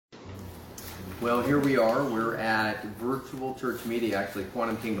Well, here we are. We're at Virtual Church Media, actually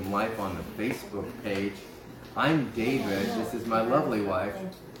Quantum Kingdom Life on the Facebook page. I'm David. This is my lovely wife,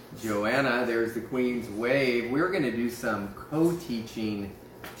 Joanna. There's the Queen's Wave. We're going to do some co-teaching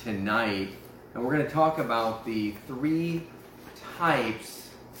tonight, and we're going to talk about the three types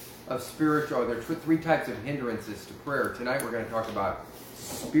of spiritual, there are three types of hindrances to prayer. Tonight we're going to talk about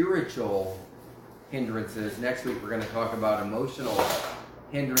spiritual hindrances. Next week we're going to talk about emotional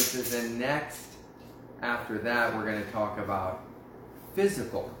hindrances, and next, after that, we're going to talk about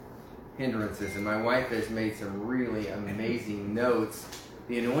physical hindrances. And my wife has made some really amazing notes.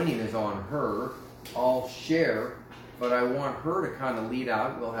 The anointing is on her. I'll share, but I want her to kind of lead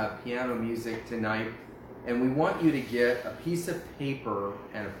out. We'll have piano music tonight, and we want you to get a piece of paper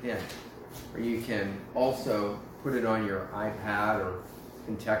and a pen, or you can also put it on your iPad or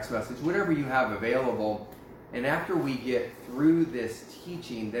in text message, whatever you have available. And after we get through this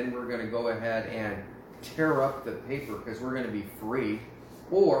teaching, then we're going to go ahead and tear up the paper, because we're going to be free,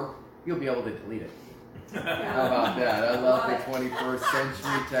 or you'll be able to delete it. How about that? I love the 21st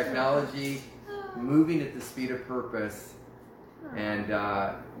century technology, moving at the speed of purpose, and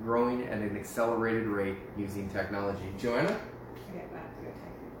growing at an accelerated rate using technology. Joanna?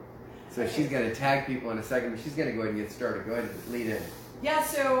 So she's going to tag people in a second, but she's going to go ahead and get started. Go ahead and lead in. Yeah,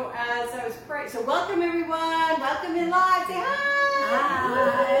 so as I was praying, so welcome everyone, welcome in live, say hi!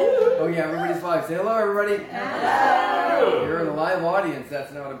 Hi! Oh yeah, everybody's live. Say hello, everybody. Hello! You're in a live audience.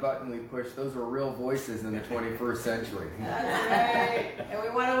 That's not a button we push. Those are real voices in the 21st century. That's right. And we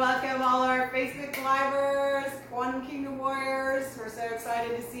want to welcome all our Facebook Livers, Quantum Kingdom Warriors. We're so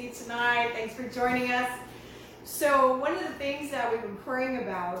excited to see you tonight. Thanks for joining us. So one of the things that we've been praying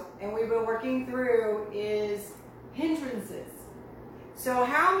about and we've been working through is hindrances. So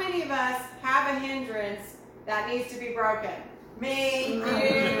how many of us have a hindrance that needs to be broken? Me.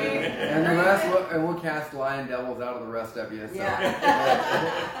 And the rest, we'll cast lion devils out of the rest of you. So.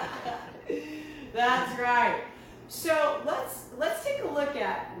 Yeah. That's right. So let's take a look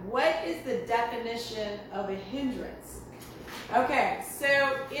at what is the definition of a hindrance. Okay,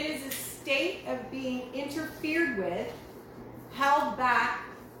 so it is a state of being interfered with, held back,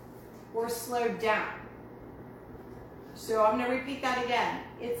 or slowed down. So I'm going to repeat that again.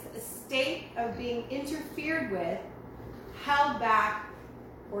 It's a state of being interfered with, held back,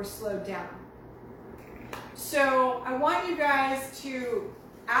 or slowed down. So I want you guys to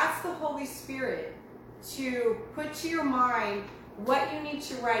ask the Holy Spirit to put to your mind what you need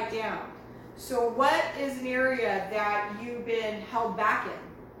to write down. So what is an area that you've been held back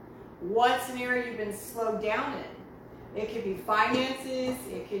in? What's an area you've been slowed down in? It could be finances,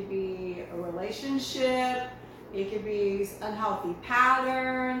 it could be a relationship, it could be unhealthy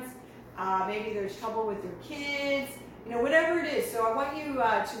patterns, maybe there's trouble with your kids, you know, whatever it is. So I want you to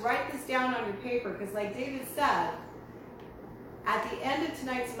write this down on your paper, because like David said, at the end of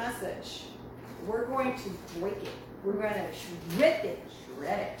tonight's message, we're going to break it. We're going to rip it,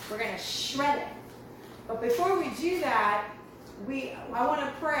 shred it. We're going to shred it. But before we do that, I want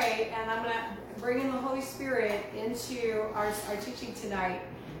to pray, and I'm going to bring in the Holy Spirit into our teaching tonight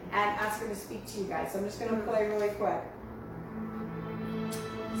and ask him to speak to you guys. So I'm just going to play really quick.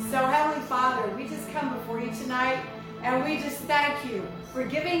 So Heavenly Father, we just come before you tonight, and we just thank you for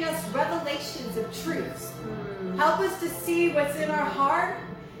giving us revelations of truths. Help us to see what's in our heart.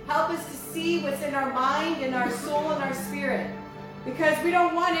 Help us to see what's in our mind and our soul and our spirit, because we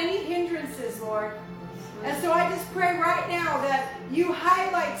don't want any hindrances, Lord. And so I just pray right now that you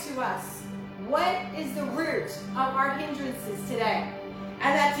highlight to us what is the root of our hindrances today.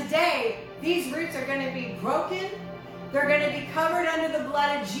 And that today, these roots are going to be broken, they're going to be covered under the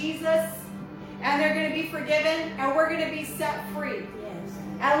blood of Jesus, and they're going to be forgiven, and we're going to be set free. Yes.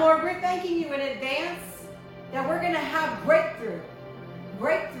 And Lord, we're thanking you in advance that we're going to have breakthroughs,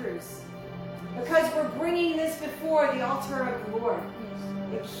 because we're bringing this before the altar of the Lord,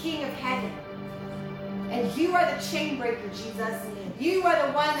 the King of Heaven. And you are the chain breaker, Jesus. You are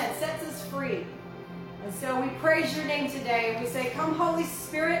the one that sets us free. And so we praise your name today, and we say, come Holy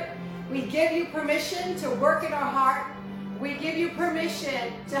Spirit, we give you permission to work in our heart. We give you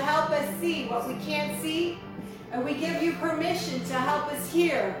permission to help us see what we can't see. And we give you permission to help us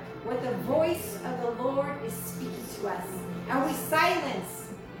hear what the voice of the Lord is speaking to us. And we silence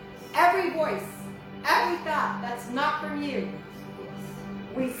every voice, every thought that's not from you.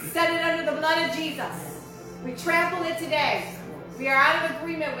 We set it under the blood of Jesus. We trample it today. We are out of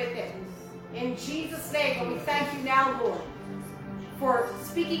agreement with it. In Jesus' name, and we thank you now, Lord, for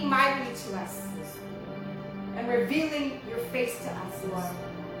speaking mightily to us and revealing your face to us, Lord.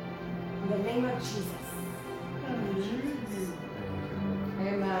 In the name of Jesus.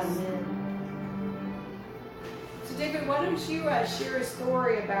 Amen. Joey, why don't you share a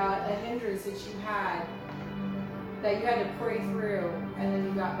story about a hindrance that you had to pray through, and then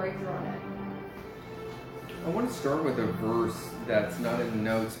you got breakthrough on it? I want to start with a verse that's not in the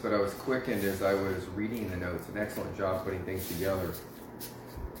notes, but I was quickened as I was reading the notes. An excellent job putting things together.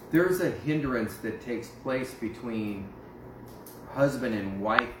 There's a hindrance that takes place between husband and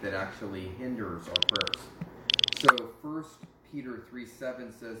wife that actually hinders our prayers. So 1 Peter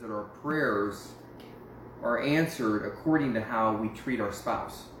 3:7 says that our prayers are answered according to how we treat our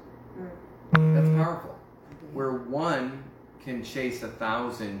spouse. That's powerful. Where one can chase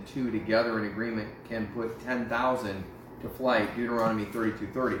 1,000, two together in agreement can put 10,000 to flight, Deuteronomy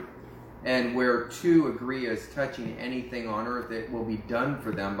 32:30. And where two agree as touching anything on earth, it will be done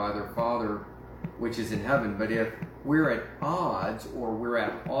for them by their Father which is in heaven. But if we're at odds, or we're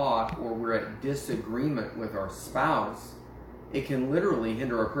at ought, or we're at disagreement with our spouse, it can literally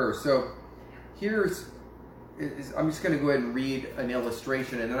hinder our prayers. So I'm just going to go ahead and read an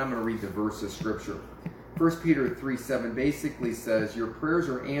illustration, and then I'm going to read the verse of Scripture. 1 Peter 3:7 basically says, your prayers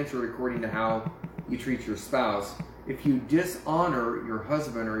are answered according to how you treat your spouse. If you dishonor your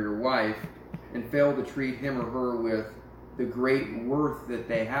husband or your wife and fail to treat him or her with the great worth that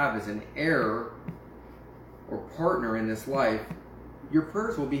they have as an heir or partner in this life, your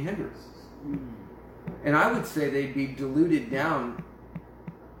prayers will be hindered. And I would say they'd be diluted down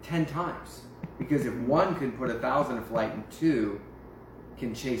 10 times. Because if one can put 1,000 to flight and two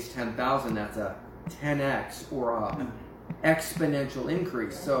can chase 10,000, that's a 10x or a exponential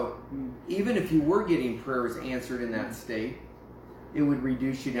increase. So even if you were getting prayers answered in that state, it would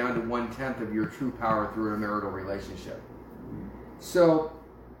reduce you down to 1/10 of your true power through a marital relationship. So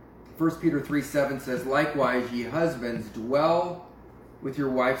 1 Peter 3:7 says, likewise, ye husbands, dwell with your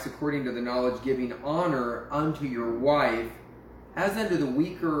wives according to the knowledge, giving honor unto your wife as unto the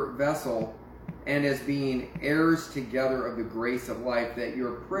weaker vessel, and as being heirs together of the grace of life, that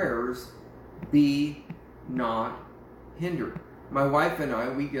your prayers be not hindered. My wife and I,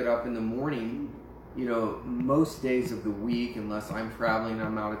 we get up in the morning, most days of the week, unless I'm traveling,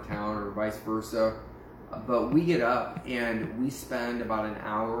 I'm out of town, or vice versa. But we get up and we spend about an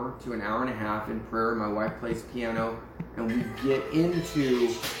hour to an hour and a half in prayer. My wife plays piano, and we get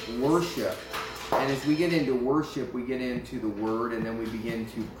into worship. And as we get into worship, we get into the Word, and then we begin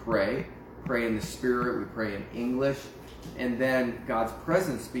to pray in the Spirit, we pray in English, and then God's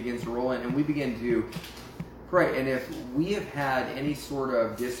presence begins to roll in, and we begin to pray. And if we have had any sort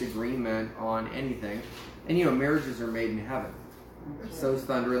of disagreement on anything, and marriages are made in heaven, so is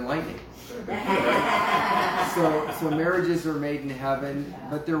thunder and lightning. So marriages are made in heaven,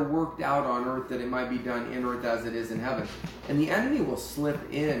 but they're worked out on earth that it might be done in earth as it is in heaven. And the enemy will slip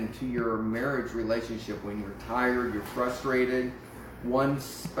into your marriage relationship when you're tired, you're frustrated. One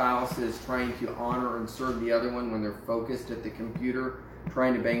spouse is trying to honor and serve the other one when they're focused at the computer,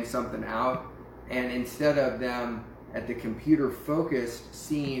 trying to bang something out. And instead of them at the computer focused,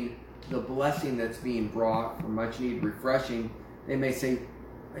 seeing the blessing that's being brought for much needed refreshing, they may say,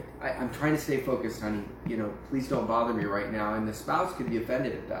 I'm trying to stay focused, honey. Please don't bother me right now. And the spouse could be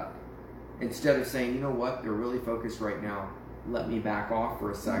offended at that. Instead of saying, you know what, they're really focused right now. Let me back off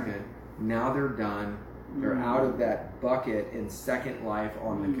for a second. Now they're done. They're out of that bucket in Second Life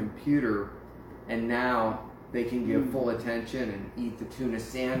on the computer, and now they can give full attention and eat the tuna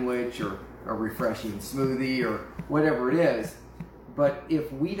sandwich or a refreshing smoothie or whatever it is. But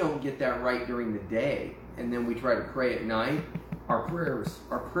if we don't get that right during the day, and then we try to pray at night, our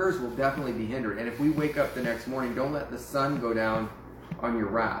prayers will definitely be hindered. And if we wake up the next morning, don't let the sun go down on your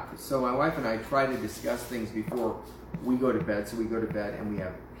wrath. So my wife and I try to discuss things before we go to bed. So we go to bed and we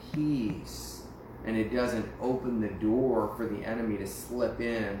have peace. And it doesn't open the door for the enemy to slip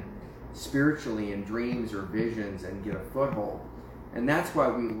in spiritually in dreams or visions and get a foothold. And that's why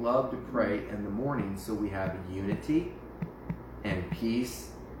we love to pray in the morning, so we have unity and peace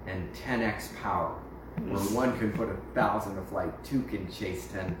and 10x power. Where one can put 1,000 to flight, two can chase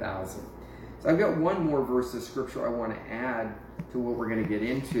 10,000. So I've got one more verse of Scripture I want to add to what we're going to get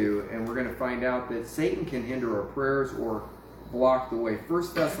into, and we're going to find out that Satan can hinder our prayers or block the way.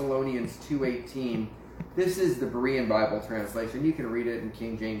 1 Thessalonians 2:18. This is the Berean Bible translation. You can read it in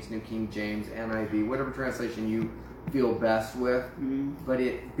King James, New King James, NIV, whatever translation you feel best with. But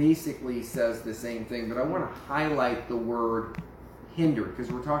it basically says the same thing. But I want to highlight the word hinder,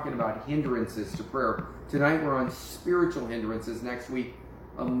 because we're talking about hindrances to prayer. Tonight we're on spiritual hindrances. Next week,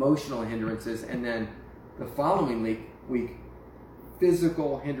 emotional hindrances. And then the following week,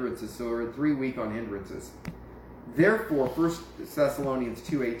 physical hindrances. So we're in 3 weeks on hindrances. Therefore, 1 Thessalonians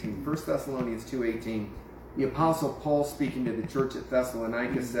 2:18, the Apostle Paul, speaking to the church at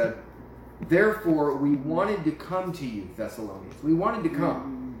Thessalonica, said, Therefore, we wanted to come to you, Thessalonians. We wanted to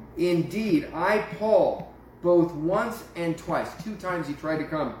come. Indeed, I, Paul, both once and twice, 2 times he tried to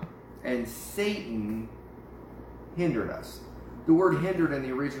come, and Satan hindered us. The word hindered in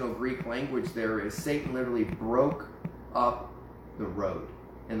the original Greek language there is Satan literally broke up the road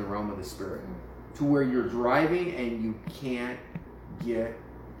in the realm of the Spirit to where you're driving and you can't get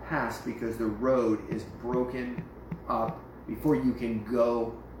past because the road is broken up before you can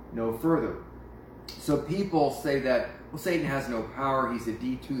go no further. So people say that, well, Satan has no power. He's a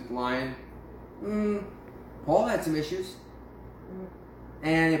D-toothed lion. Paul had some issues.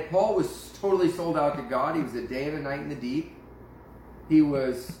 And if Paul was totally sold out to God, he was a day and a night in the deep. He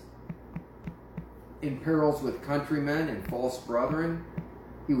was in perils with countrymen and false brethren.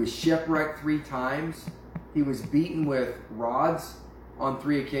 He was shipwrecked 3 times. He was beaten with rods on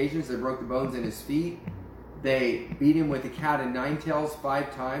 3 occasions. They broke the bones in his feet. They beat him with a cat and 9 tails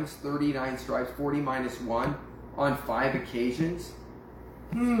 5 times, 39 stripes, 40 minus 1 on 5 occasions.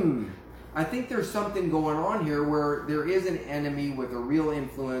 I think there's something going on here where there is an enemy with a real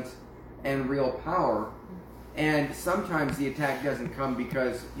influence and real power. And sometimes the attack doesn't come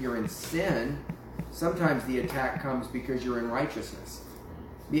because you're in sin. Sometimes the attack comes because you're in righteousness.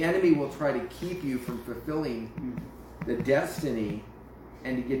 The enemy will try to keep you from fulfilling the destiny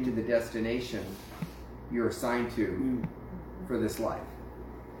and to get to the destination you're assigned to for this life.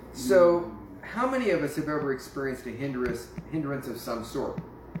 So, how many of us have ever experienced a hindrance of some sort?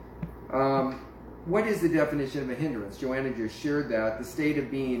 What is the definition of a hindrance? Joanna just shared that. The state of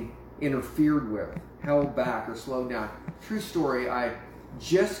being interfered with, held back, or slowed down. True story, I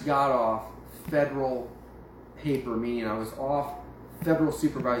just got off federal paper, meaning I was off federal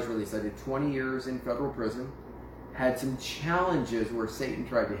supervised release. I did 20 years in federal prison, had some challenges where Satan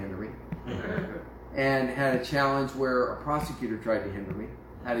tried to hinder me, and had a challenge where a prosecutor tried to hinder me,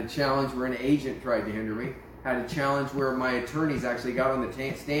 had a challenge where an agent tried to hinder me, had a challenge where my attorneys actually got on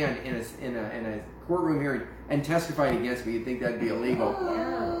the stand in a courtroom hearing and testified against me. You'd think that'd be illegal.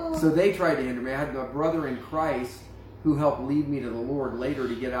 So they tried to hinder me. I had my brother in Christ who helped lead me to the Lord later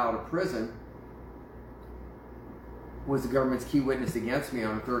to get out of prison, was the government's key witness against me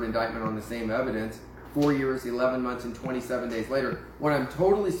on a 3rd indictment on the same evidence. 4 years, 11 months, and 27 days later, when I'm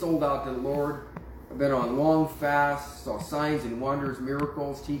totally sold out to the Lord, I've been on long fasts, saw signs and wonders,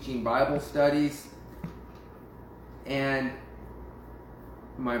 miracles, teaching Bible studies, and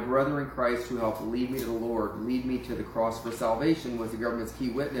my brother in Christ who helped lead me to the Lord, lead me to the cross for salvation, was the government's key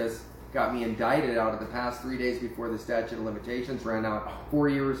witness, got me indicted out of the past 3 days before the statute of limitations ran out, 4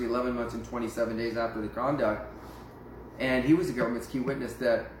 years, 11 months, and 27 days after the conduct. And he was the government's key witness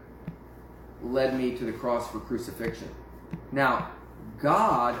that led me to the cross for crucifixion. Now,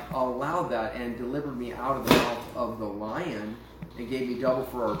 God allowed that and delivered me out of the mouth of the lion and gave me double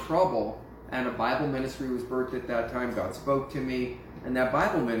for our trouble. And a Bible ministry was birthed at that time. God spoke to me. And that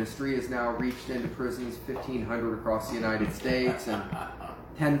Bible ministry has now reached into prisons, 1,500 across the United States. And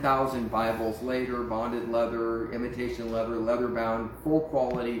 10,000 Bibles later, bonded leather, imitation leather, leather-bound, full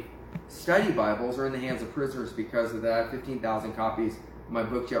quality study Bibles are in the hands of prisoners because of that. 15,000 copies. My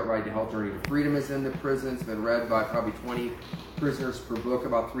book, Jet Ride to Hell, Journey to Freedom, is in the prison. It's been read by probably 20 prisoners per book,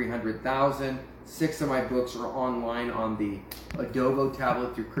 about 300,000. 6 of my books are online on the Adobo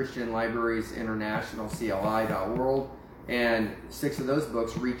tablet through Christian Libraries International, CLI.world. And 6 of those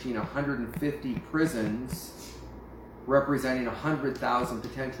books reaching 150 prisons, representing 100,000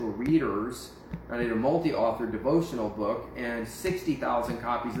 potential readers. I did a multi-author devotional book and 60,000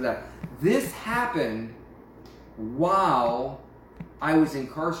 copies of that. This happened while I was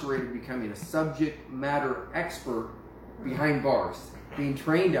incarcerated, becoming a subject matter expert behind bars, being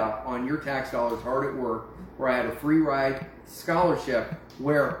trained up on your tax dollars, hard at work, where I had a free ride scholarship,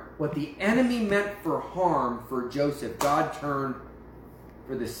 where what the enemy meant for harm for Joseph, God turned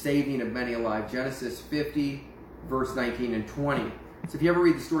for the saving of many alive. Genesis 50, verse 19 and 20. So if you ever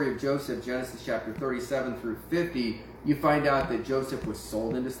read the story of Joseph, Genesis chapter 37 through 50, you find out that Joseph was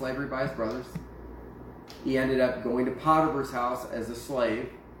sold into slavery by his brothers. He ended up going to Potiphar's house as a slave.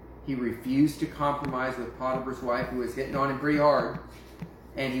 He refused to compromise with Potiphar's wife, who was hitting on him pretty hard.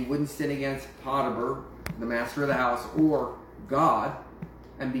 And he wouldn't sin against Potiphar, the master of the house, or God.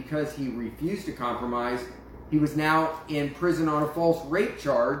 And because he refused to compromise, he was now in prison on a false rape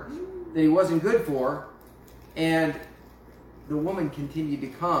charge that he wasn't good for. And the woman continued to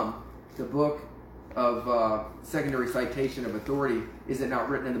come. The book of secondary citation of authority, is it not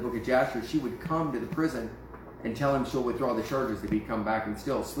written in the book of Jasher? She would come to the prison and tell him she'll withdraw the charges if he'd come back and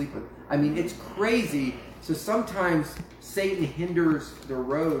still sleep with. I mean, it's crazy. So sometimes Satan hinders the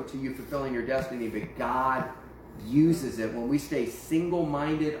road to you fulfilling your destiny, but God uses it. When we stay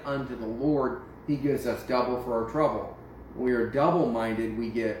single-minded unto the Lord, he gives us double for our trouble. When we are double-minded, we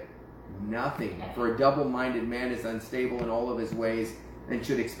get nothing. For a double-minded man is unstable in all of his ways and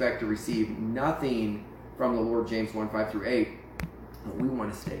should expect to receive nothing from the Lord, James 1:5-8. But we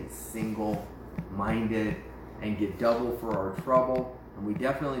want to stay single-minded and get double for our trouble. And we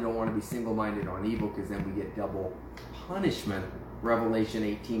definitely don't want to be single-minded on evil, because then we get double punishment. Revelation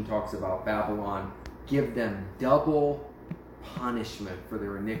 18 talks about Babylon. Give them double punishment for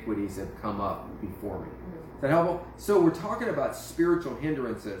their iniquities that have come up before me. Is that helpful? So we're talking about spiritual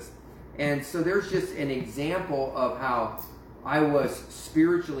hindrances. And so there's just an example of how I was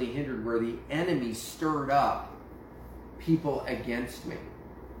spiritually hindered, where the enemy stirred up people against me.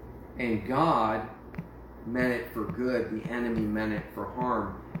 And God meant it for good. The enemy meant it for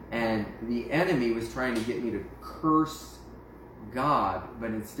harm. And the enemy was trying to get me to curse God, but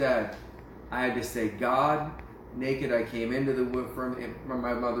instead I had to say, God, naked I came into the womb, from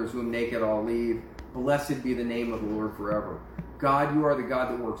my mother's womb, naked I'll leave. Blessed be the name of the Lord forever. God, you are the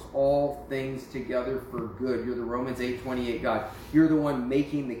God that works all things together for good. You're the Romans 8:28 God. You're the one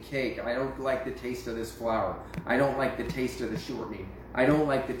making the cake. I don't like the taste of this flour. I don't like the taste of the shortening. I don't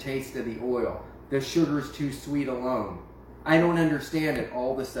like the taste of the oil. The sugar's too sweet alone. I don't understand it.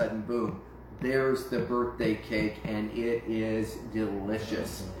 All of a sudden, boom, there's the birthday cake, and it is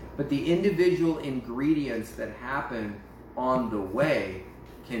delicious. But the individual ingredients that happen on the way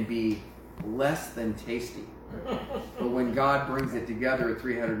can be less than tasty. But when God brings it together at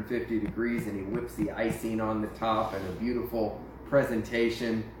 350 degrees and he whips the icing on the top and a beautiful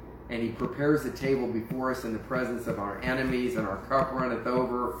presentation, and he prepares the table before us in the presence of our enemies, and our cup runneth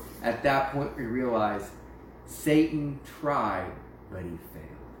over, at that point we realize Satan tried, but he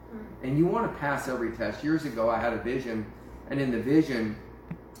failed. And you want to pass every test. Years ago I had a vision, and in the vision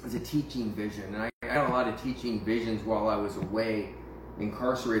it was a teaching vision. And I had a lot of teaching visions while I was away,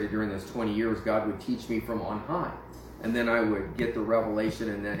 incarcerated during those 20 years. God would teach me from on high, and then I would get the revelation,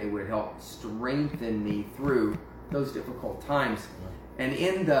 and then it would help strengthen me through those difficult times. And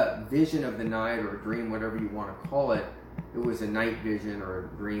in the vision of the night, or a dream, whatever you want to call it, it was a night vision or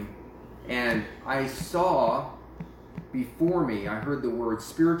a dream, and I saw before me, I heard the word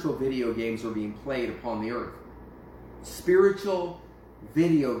spiritual video games are being played upon the earth. Spiritual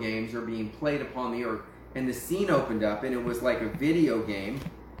video games are being played upon the earth. And the scene opened up, and it was like a video game.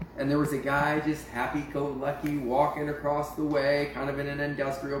 And there was a guy just happy-go-lucky walking across the way, kind of in an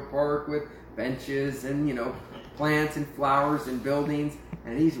industrial park with benches and, plants and flowers and buildings.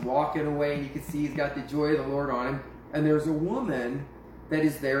 And he's walking away, and you can see he's got the joy of the Lord on him. And there's a woman that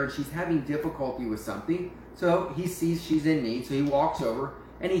is there, and she's having difficulty with something. So he sees she's in need, so he walks over,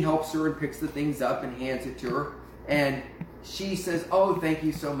 and he helps her and picks the things up and hands it to her. And she says, "Oh, thank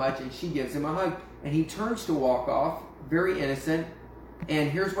you so much," and she gives him a hug. And he turns to walk off, very innocent, and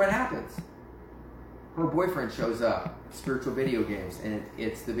here's what happens. Her boyfriend shows up, spiritual video games, and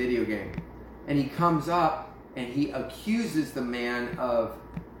it's the video game. And he comes up, and he accuses the man of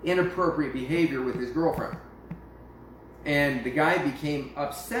inappropriate behavior with his girlfriend. And the guy became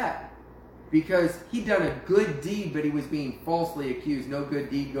upset, because he'd done a good deed, but he was being falsely accused. No good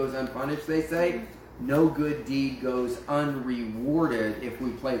deed goes unpunished, they say. No good deed goes unrewarded if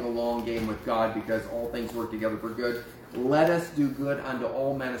we play the long game with God, because all things work together for good. Let us do good unto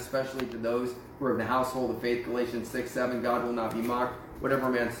all men, especially to those who are of the household of faith. Galatians 6:7. God will not be mocked. Whatever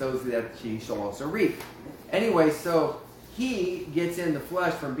a man sows, that he shall also reap. Anyway, so he gets in the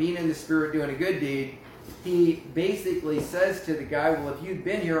flesh from being in the spirit doing a good deed. He basically says to the guy, "Well, if you'd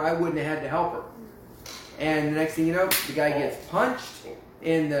been here, I wouldn't have had to help her." And the next thing you know, the guy gets punched.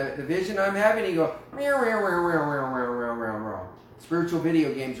 In the vision I'm having, he goes, meow, meow, meow, meow, meow, meow, meow, meow. Spiritual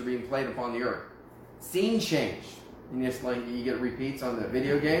video games are being played upon the earth. Scene change. And just like you get repeats on the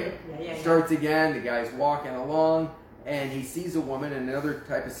video game. Starts again, the guy's walking along, and he sees a woman in another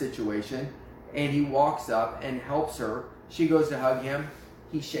type of situation, and he walks up and helps her. She goes to hug him.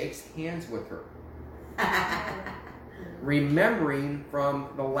 He shakes hands with her. Remembering from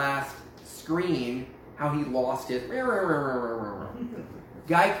the last screen how he lost his...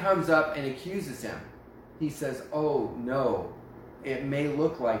 Guy comes up and accuses him. He says, "Oh no, it may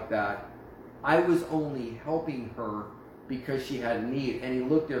look like that. I was only helping her because she had a need." And he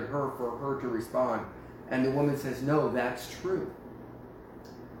looked at her for her to respond. And the woman says, "No, that's true."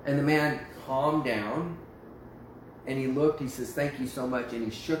 And the man calmed down, and he looked, he says, "Thank you so much." And he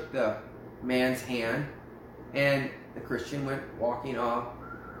shook the man's hand, and the Christian went walking off.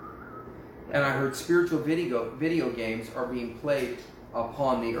 And I heard spiritual video games are being played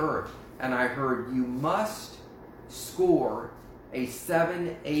upon the earth. And I heard you must score a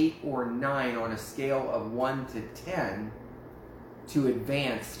 7, 8, or 9 on a scale of 1 to 10 to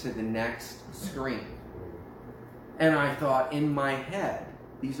advance to the next screen. And I thought in my head,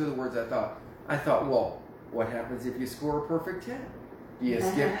 these are the words I thought, well, what happens if you score a perfect 10? Do you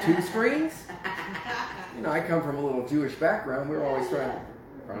skip 2 screens? You know, I come from a little Jewish background. We're always trying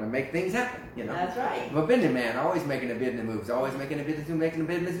to make things happen, you know. That's right. I'm a business man, always making a business moves, always making a business move, making a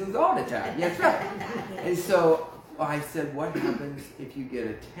business moves all the time. That's right. And so I said, what happens if you get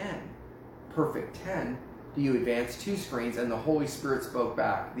a 10, perfect 10? Do you advance 2 screens? And the Holy Spirit spoke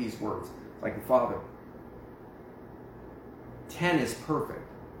back these words, like the Father. 10 is perfect,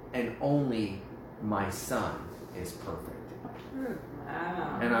 and only my Son is perfect.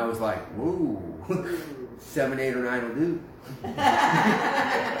 Wow. And I was like, whoa, 7, 8, or 9 will do.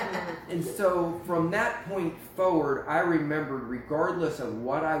 And so from that point forward, I remembered, regardless of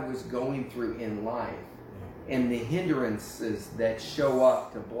what I was going through in life and the hindrances that show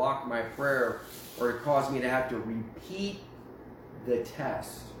up to block my prayer or to cause me to have to repeat the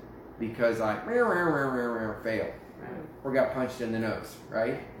test because I failed or got punched in the nose,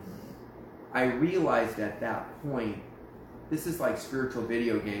 right? I realized at that point, this is like spiritual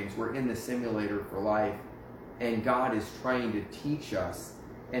video games. We're in the simulator for life, and God is trying to teach us.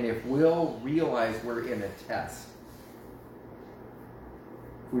 And if we'll realize we're in a test,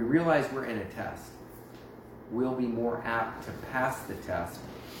 if we realize we're in a test, we'll be more apt to pass the test,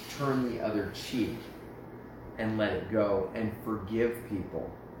 turn the other cheek, and let it go, and forgive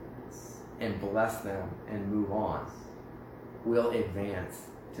people, and bless them, and move on. We'll advance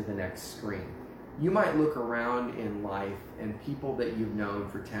to the next screen. You might look around in life and people that you've known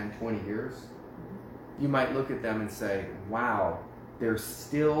for 10, 20 years, you might look at them and say, wow, they're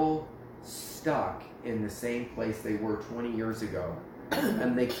still stuck in the same place they were 20 years ago.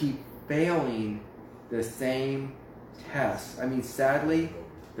 And they keep failing the same tests. I mean, sadly,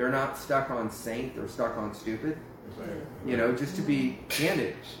 they're not stuck on saint, they're stuck on stupid. You know, just to be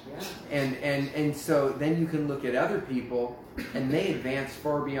candid. And so then you can look at other people and they advance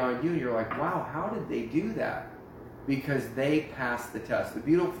far beyond you, and you're like, wow, how did they do that? Because they passed the test. The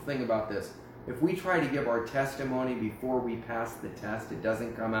beautiful thing about this, if we try to give our testimony before we pass the test, it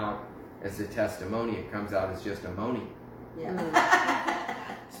doesn't come out as a testimony, it comes out as just a money.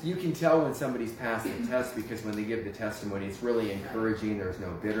 So you can tell when somebody's passed the test because when they give the testimony, it's really encouraging, there's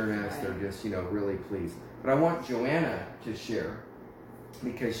no bitterness, they're just, really pleased. But I want Joanna to share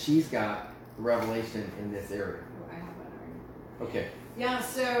because she's got revelation in this area. Okay. Yeah,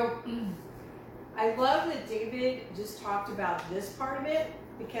 so I love that David just talked about this part of it,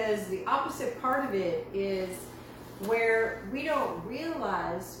 because the opposite part of it is where we don't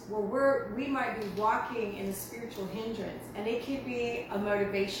realize we might be walking in a spiritual hindrance, and it could be a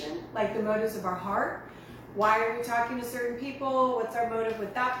motivation, like the motives of our heart. Why are we talking to certain people? What's our motive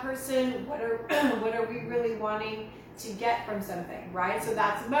with that person? What are we really wanting to get from something, right? So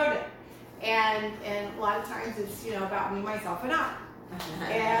that's a motive. And a lot of times it's, about me, myself, and I.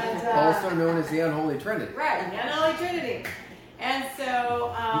 And also known as the unholy trinity. Right, the unholy trinity. And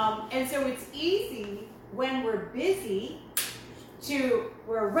so it's easy when we're busy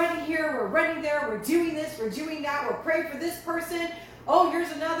we're running here, we're running there, we're doing this, we're doing that, we're praying for this person. Oh, here's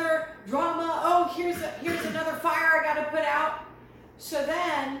another drama. Oh, here's another fire I got to put out. So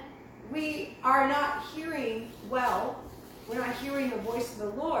then we are not hearing well. We're not hearing the voice of the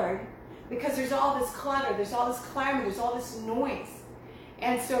Lord because there's all this clutter, there's all this clamor, there's all this noise.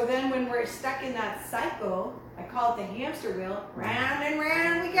 And so then when we're stuck in that cycle, I call it the hamster wheel, round and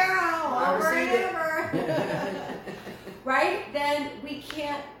round we go, over and over. Right? Then we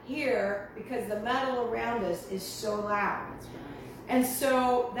can't hear because the metal around us is so loud. And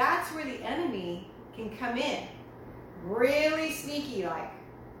so that's where the enemy can come in, really sneaky like,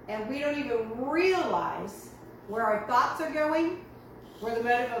 and we don't even realize where our thoughts are going, where the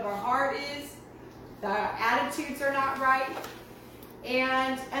motive of our heart is, the attitudes are not right,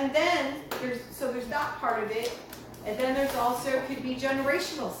 and then there's that part of it, and then there's also could be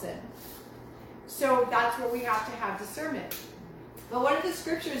generational sin. So that's where we have to have discernment. But one of the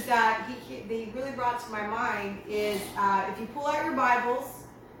scriptures that he really brought to my mind is if you pull out your Bibles,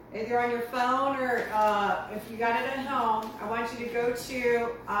 either on your phone or if you got it at home, I want you to go to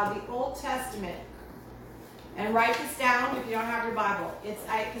the Old Testament and write this down if you don't have your Bible.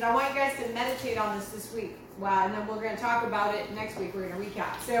 Because I want you guys to meditate on this week. Well, and then we're going to talk about it next week. We're going to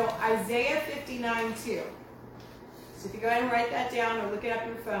recap. So Isaiah 59:2. So if you go ahead and write that down or look it up on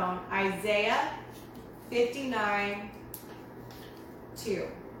your phone, Isaiah 59:2.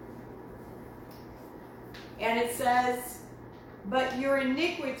 And it says, but your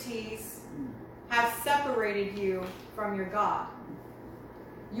iniquities have separated you from your God.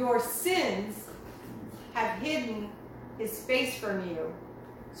 your sins have hidden his face from you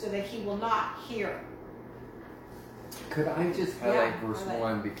so that he will not hear. Could I just highlight verse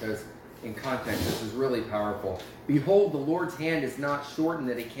 1, because in context this is really powerful. Behold, the Lord's hand is not shortened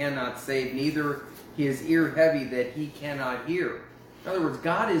that he cannot save, neither his ear heavy that he cannot hear. In other words,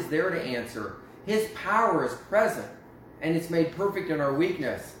 God is there to answer. His power is present, and it's made perfect in our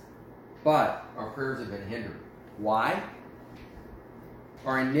weakness. But our prayers have been hindered. Why?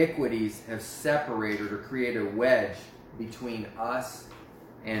 Our iniquities have separated or created a wedge between us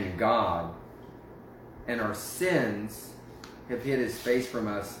and God. And our sins have hid his face from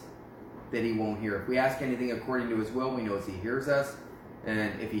us that he won't hear. If we ask anything according to his will, we know he hears us.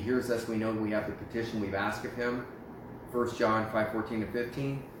 And if he hears us, we know we have the petition we've asked of him. 1 John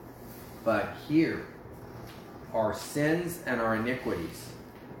 5:14-15. But here, our sins and our iniquities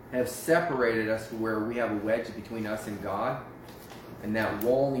have separated us to where we have a wedge between us and God. And that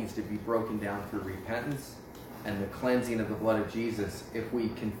wall needs to be broken down through repentance and the cleansing of the blood of Jesus. If we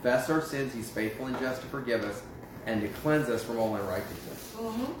confess our sins, he's faithful and just to forgive us and to cleanse us from all unrighteousness.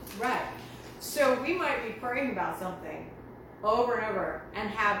 Right. So we might be praying about something over and over and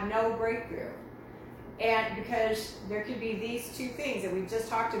have no breakthrough. And because there could be these two things that we just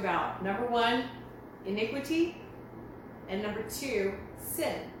talked about. Number one, iniquity. And number two,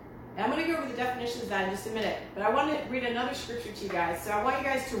 sin. And I'm going to go over the definitions of that in just a minute. But I want to read another scripture to you guys. So I want you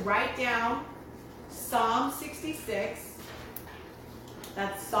guys to write down Psalm 66.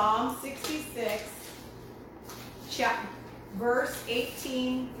 That's Psalm 66, verse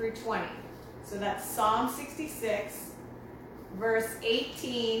 18 through 20. So that's Psalm 66, verse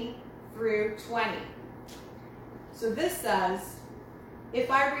 18 through 20. So this says,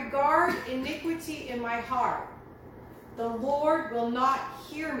 if I regard iniquity in my heart, the Lord will not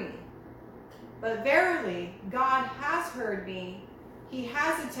hear me. But verily, God has heard me. He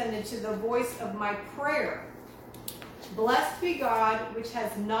has attended to the voice of my prayer. Blessed be God, which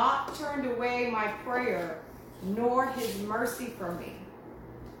has not turned away my prayer, nor his mercy from me.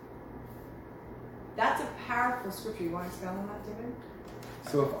 That's a powerful scripture. You want to expound on that, David?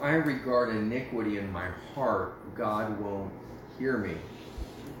 So if I regard iniquity in my heart, God won't hear me.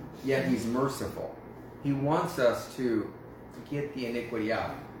 Yet he's merciful. He wants us to get the iniquity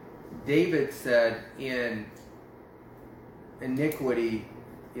out. David said in iniquity,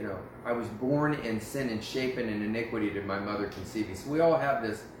 I was born in sin and shapen in iniquity did my mother conceive me. So we all have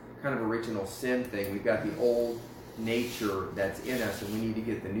this kind of original sin thing. We've got the old nature that's in us, and we need to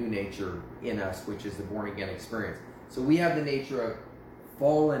get the new nature in us, which is the born again experience. So we have the nature of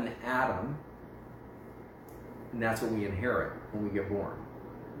fallen Adam, and that's what we inherit when we get born.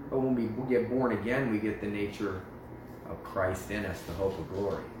 But when we get born again, we get the nature of Christ in us, the hope of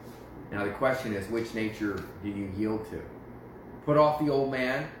glory. Now the question is, which nature do you yield to? Put off the old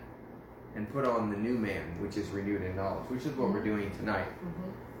man and put on the new man, which is renewed in knowledge, which is what we're doing tonight.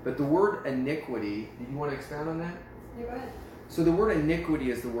 But the word iniquity, do you want to expound on that? Yeah, go ahead. So the word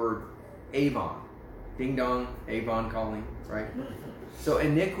iniquity is the word avon. Ding dong, avon calling, right? So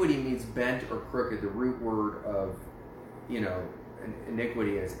iniquity means bent or crooked. The root word of,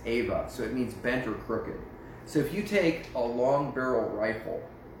 iniquity is ava. So it means bent or crooked. So if you take a long barrel rifle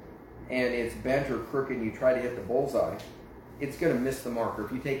and it's bent or crooked and you try to hit the bullseye, it's going to miss the mark. Or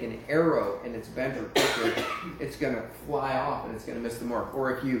if you take an arrow and it's bent or crooked, it's going to fly off and it's going to miss the mark.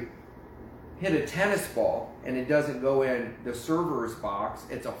 Or if you hit a tennis ball and it doesn't go in the server's box,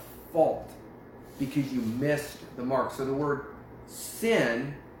 it's a fault because you missed the mark. So the word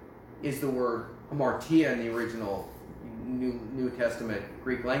sin is the word hamartia in the original New Testament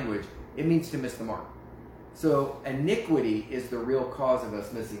Greek language. It means to miss the mark. So iniquity is the real cause of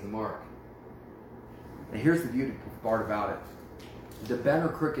us missing the mark. Now here's the beautiful part about it. The bent or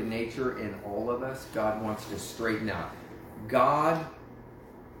crooked nature in all of us, God wants to straighten out. God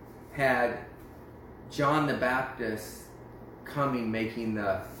had John the Baptist coming, making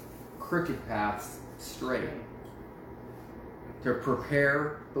the crooked paths straight to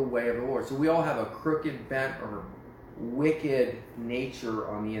prepare the way of the Lord. So we all have a crooked, bent, or wicked nature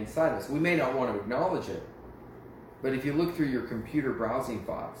on the inside of us. We may not want to acknowledge it, but if you look through your computer browsing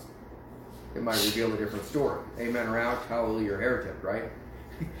files, it might reveal a different story. Amen or ouch, hallelujah, you're a heretic, right?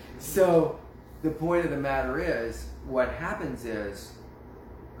 So the point of the matter is, what happens is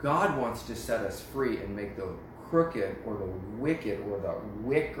God wants to set us free and make the crooked or the wicked or the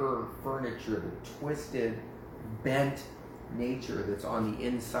wicker furniture, the twisted, bent nature that's on the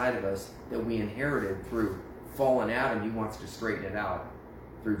inside of us that we inherited through fallen Adam. He wants to straighten it out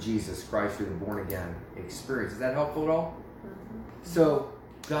through Jesus Christ, through the born again experience. Is that helpful at all? So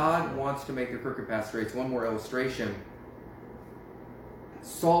God wants to make the crooked path straight. It's one more illustration.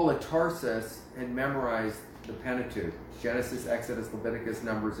 Saul of Tarsus had memorized the Pentateuch, Genesis, Exodus, Leviticus,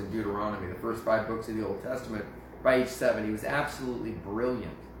 Numbers, and Deuteronomy, the first 5 books of the Old Testament, by age 7. He was absolutely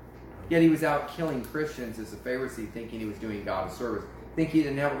brilliant. Yet he was out killing Christians as a Pharisee, thinking he was doing God a service. Think he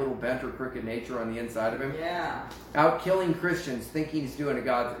didn't have a little bent or crooked nature on the inside of him? Yeah. Out killing Christians, thinking he's doing a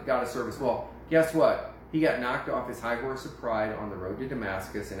God a service. Well, guess what? He got knocked off his high horse of pride on the road to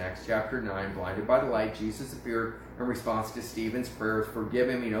Damascus in Acts chapter 9. Blinded by the light, Jesus appeared in response to Stephen's prayers. Forgive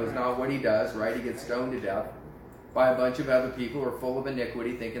him, he knows not what he does, right? He gets stoned to death by a bunch of other people who are full of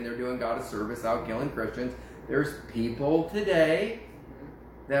iniquity, thinking they're doing God a service, out killing Christians. There's people today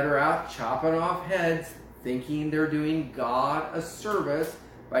that are out chopping off heads, thinking they're doing God a service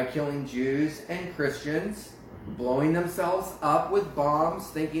by killing Jews and Christians, blowing themselves up with bombs,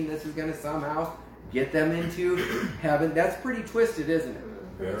 thinking this is going to somehow get them into heaven. That's pretty twisted, isn't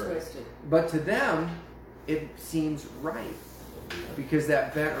it? Pretty twisted. But to them, it seems right. Because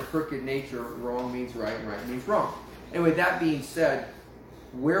that bent or crooked nature, wrong means right and right means wrong. Anyway, that being said,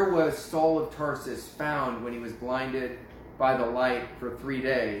 where was Saul of Tarsus found when he was blinded by the light for 3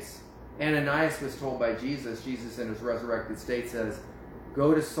 days? Ananias was told by Jesus in his resurrected state says,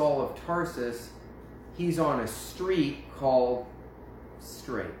 go to Saul of Tarsus. He's on a street called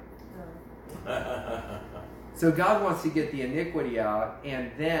Straight. So God wants to get the iniquity out, and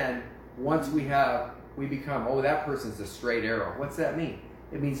then once we become, oh, that person's a straight arrow. What's that mean?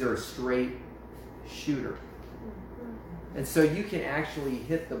 It means they're a straight shooter. And so you can actually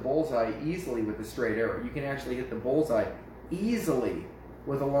hit the bullseye easily with a straight arrow. You can actually hit the bullseye easily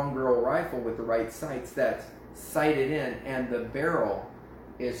with a long barrel rifle with the right sights that's sighted in, and the barrel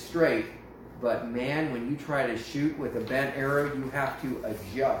is straight. But man, when you try to shoot with a bent arrow, you have to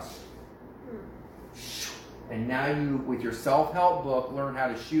adjust. And now you, with your self-help book, learn how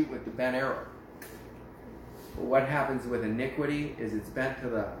to shoot with the bent arrow. But what happens with iniquity is it's bent to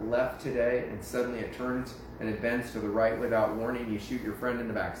the left today, and suddenly it turns and it bends to the right without warning. You shoot your friend in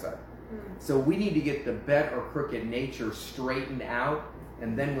the backside. So we need to get the bent or crooked nature straightened out,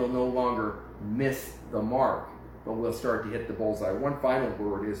 and then we'll no longer miss the mark, but we'll start to hit the bullseye. One final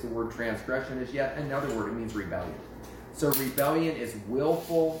word is the word transgression is yet another word. It means rebellion. So rebellion is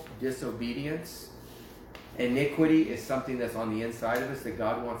willful disobedience. Iniquity is something that's on the inside of us that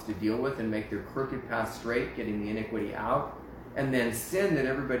God wants to deal with and make their crooked path straight, getting the iniquity out. And then sin that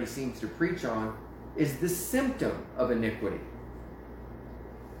everybody seems to preach on is the symptom of iniquity.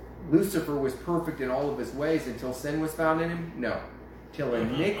 Lucifer was perfect in all of his ways until sin was found in him? No. Till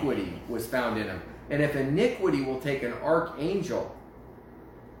iniquity was found in him. And if iniquity will take an archangel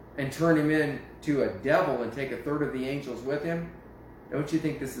and turn him into a devil and take a third of the angels with him, don't you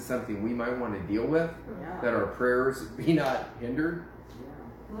think this is something we might want to deal with? Yeah. That our prayers be not hindered?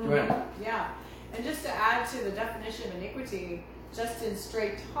 Yeah. Joanna? Yeah. And just to add to the definition of iniquity, just in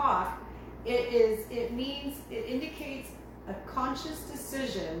straight talk, it indicates a conscious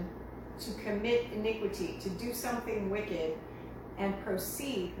decision to commit iniquity, to do something wicked and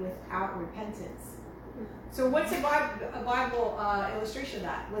proceed without repentance. So what's a Bible illustration of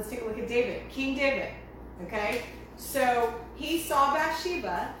that? Let's take a look at David, King David, okay? So he saw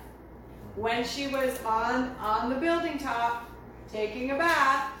Bathsheba when she was on the building top taking a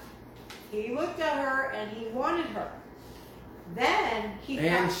bath. He looked at her and he wanted her. Then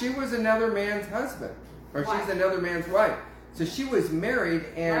And she was another man's husband, or Wife. she's another man's wife. So she was married,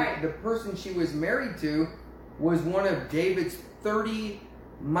 and Right. the person she was married to was one of David's 30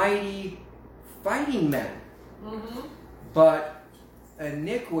 mighty fighting men. Mm-hmm. But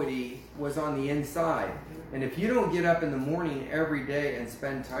iniquity was on the inside. And if you don't get up in the morning every day and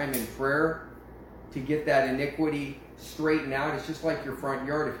spend time in prayer to get that iniquity straightened out, it's just like your front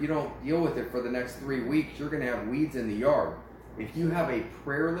yard. If you don't deal with it for the next 3 weeks, you're going to have weeds in the yard. If you have a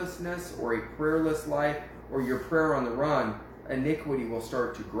prayerlessness or a prayerless life, or your prayer on the run, iniquity will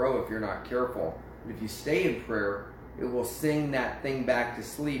start to grow if you're not careful. And if you stay in prayer, it will sing that thing back to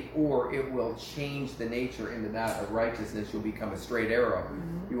sleep, or it will change the nature into that of righteousness. You'll become a straight arrow.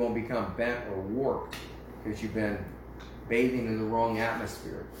 You won't become bent or warped because you've been bathing in the wrong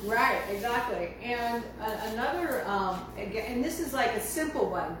atmosphere. Right, exactly. And another, and this is like a simple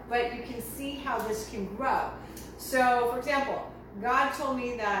one, but you can see how this can grow. So, for example, God told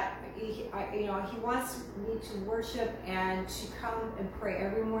me that He wants me to worship and to come and pray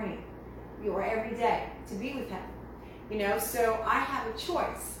every morning, or every day, to be with Him. So I have a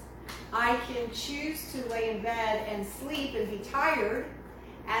choice. I can choose to lay in bed and sleep and be tired,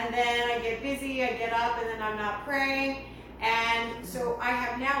 and then I get busy, I get up, and then I'm not praying. And so I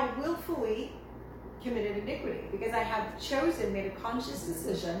have now willfully committed iniquity because I have made a conscious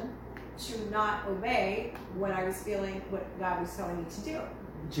decision to not obey what I was feeling, what God was telling me to do.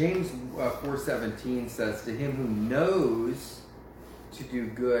 James 4:17 says, to him who knows to do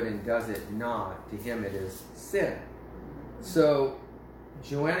good and does it not, to him it is sin. So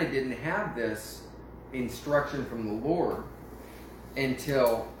Joanna didn't have this instruction from the Lord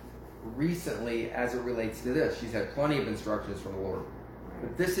until recently as it relates to this. She's had plenty of instructions from the Lord.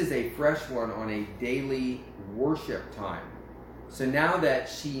 But this is a fresh one on a daily worship time. So now that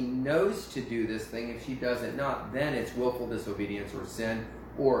she knows to do this thing, if she does it not, then it's willful disobedience or sin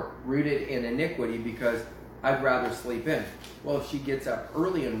or rooted in iniquity because I'd rather sleep in. Well, if she gets up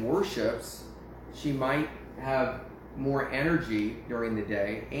early and worships, she might have more energy during the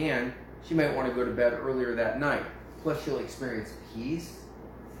day and she might want to go to bed earlier that night. Plus she'll experience peace,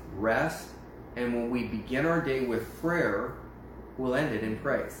 rest, and when we begin our day with prayer, we'll end it in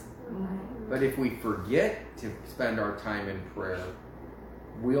praise. But if we forget to spend our time in prayer,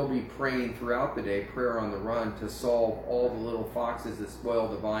 we'll be praying throughout the day, prayer on the run, to solve all the little foxes that spoil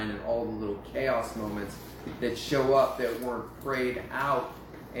the vine and all the little chaos moments that show up that weren't prayed out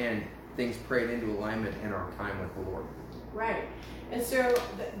and things prayed into alignment in our time with the Lord. Right. And so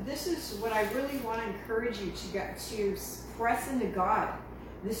this is what I really want to encourage you to get to press into God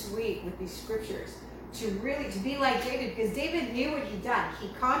this week with these scriptures. To be like David, because David knew what he'd done. He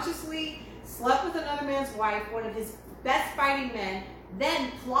consciously slept with another man's wife, one of his best fighting men,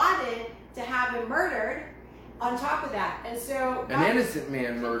 then plotted to have him murdered on top of that. And so an innocent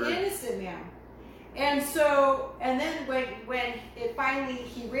man murdered. An innocent man. And so, and then when it finally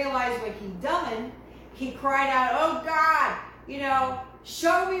he realized what he'd done, he cried out, "Oh God,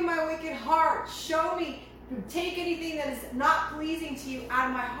 show me my wicked heart. Show me, take anything that is not pleasing to you out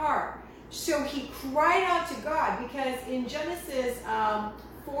of my heart." So he cried out to God because in Genesis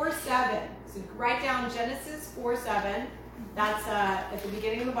 4:7, so write down Genesis 4:7. That's at the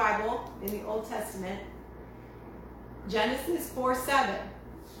beginning of the Bible in the Old Testament. Genesis 4:7.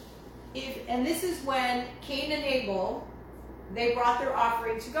 And this is when Cain and Abel, they brought their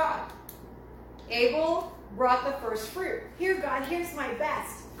offering to God. Abel brought the first fruit. Here, God, here's my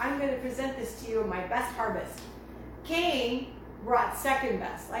best. I'm going to present this to you, my best harvest. Cain brought second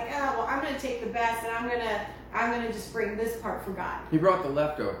best. Like, I'm going to take the best and I'm going to just bring this part for God. He brought the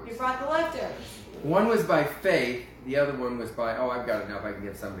leftovers. He brought the leftovers. One was by faith. The other one was by, I've got enough. I can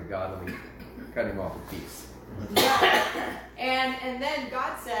give some to God. Let me cut him off a piece. Yeah. And then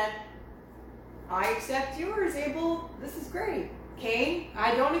God said, I accept yours, Abel. This is great. Cain,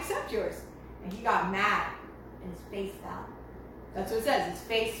 I don't accept yours. And he got mad and his face fell. That's what it says. His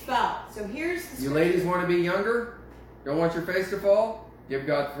face fell. So here's the You ladies want to be younger? Don't want your face to fall? Give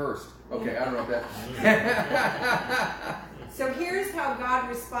God first. Okay, I don't know if that... So here's how God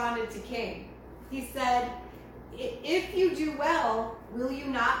responded to Cain. He said, if you do well, will you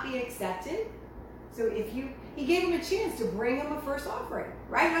not be accepted? So he gave him a chance to bring him a first offering.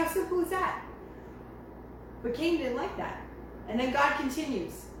 Right? How simple is that? But Cain didn't like that. And then God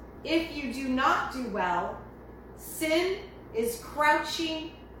continues. If you do not do well, sin is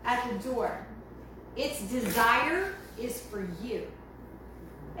crouching at the door. Its desire is for you.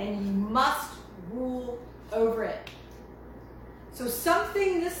 And you must rule over it. So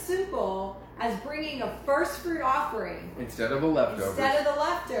something this simple as bringing a first fruit offering instead of a leftover. Instead of the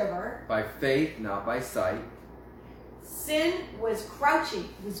leftover. By faith, not by sight. Sin was crouching,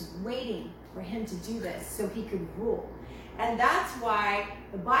 was waiting for him to do this so he could rule. And that's why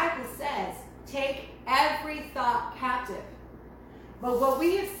the Bible says, take every thought captive. But what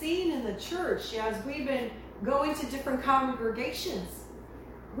we have seen in the church, as we've been going to different congregations,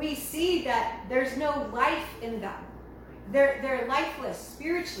 we see that there's no life in them. They're lifeless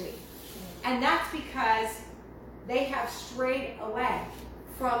spiritually. And that's because they have strayed away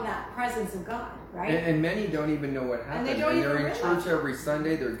from that presence of God, right? And many don't even know what happened. And they're in church every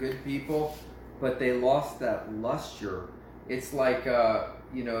Sunday, they're good people, but they lost that luster. It's like,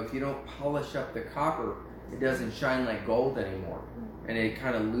 if you don't polish up the copper, it doesn't shine like gold anymore. And it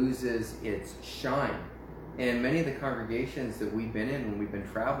kind of loses its shine. And many of the congregations that we've been in when we've been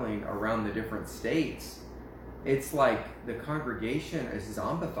traveling around the different states, it's like the congregation is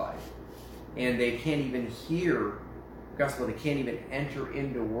zombified. And they can't even hear gospel. They can't even enter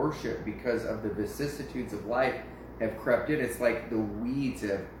into worship because of the vicissitudes of life have crept in. It's like the weeds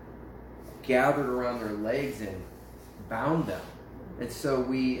have gathered around their legs and bound them. And so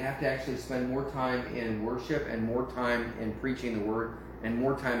we have to actually spend more time in worship and more time in preaching the word and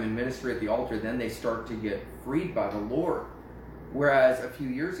more time in ministry at the altar. Then they start to get freed by the Lord. Whereas a few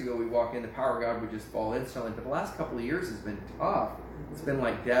years ago, we walk in, the power of God would just fall instantly. But the last couple of years has been tough. It's been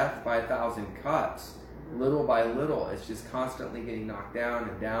like death by 1,000 cuts. little by little, it's just constantly getting knocked down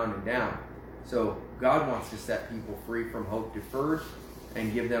and down and down. So God wants to set people free from hope deferred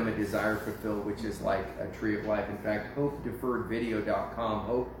and give them a desire fulfilled, which is like a tree of life. In fact,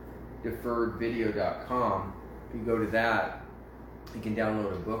 hopedeferredvideo.com, hopedeferredvideo.com, if you go to that, you can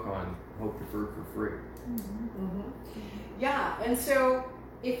download a book on hope deferred for free. Yeah, and so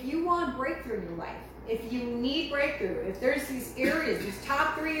if you want breakthrough in your life, if you need breakthrough, if there's these areas, these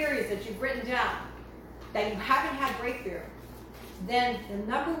top 3 areas that you've written down that you haven't had breakthrough, then the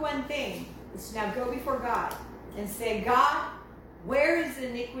number one thing is to now go before God and say, God, where is the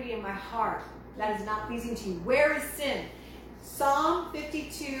iniquity in my heart that is not pleasing to you? Where is sin? Psalm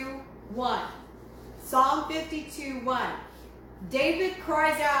 52:1. Psalm 52:1. David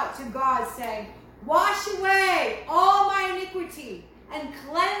cries out to God saying, wash away all my iniquity and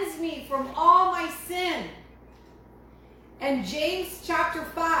cleanse me from all my sin. And James chapter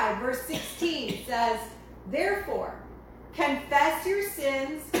 5 verse 16 says, therefore, confess your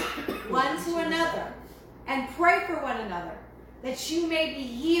sins one to another and pray for one another that you may be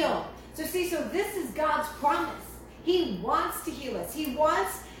healed. So see, so this is God's promise. He wants to heal us. He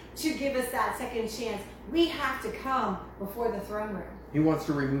wants to give us that second chance. We have to come before the throne room. He wants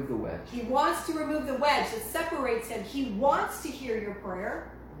to remove the wedge. He wants to remove the wedge that separates him. He wants to hear your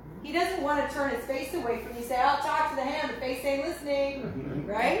prayer. He doesn't want to turn his face away from you and say, I'll talk to the hand, the face ain't listening,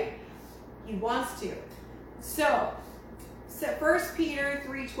 right? He wants to. So 1 Peter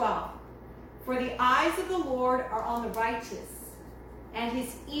 3:12, for the eyes of the Lord are on the righteous, and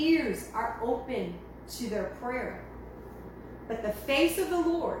his ears are open to their prayer. But the face of the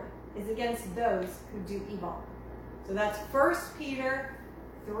Lord is against those who do evil. So that's 1 Peter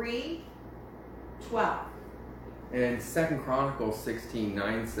 3:12. And 2 Chronicles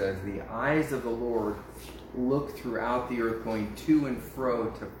 16:9 says, the eyes of the Lord look throughout the earth, going to and fro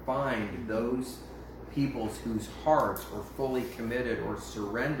to find those peoples whose hearts are fully committed or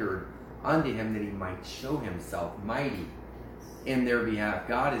surrendered unto him, that he might show himself mighty in their behalf.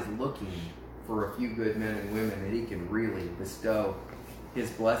 God is looking for a few good men and women that he can really bestow his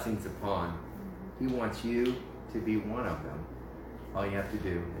blessings upon. He wants you to be one of them. All you have to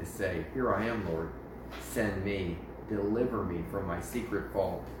do is say, here I am, Lord. Send me. Deliver me from my secret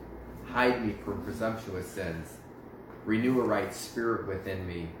fault. Hide me from presumptuous sins. Renew a right spirit within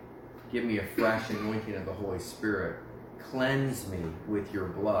me. Give me a fresh anointing of the Holy Spirit. Cleanse me with your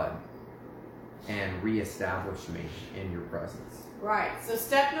blood and reestablish me in your presence. Right. So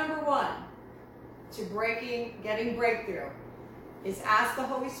step number 1 to getting breakthrough is ask the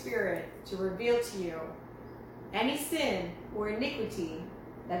Holy Spirit to reveal to you any sin or iniquity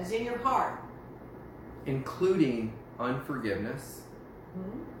that is in your heart. Including unforgiveness,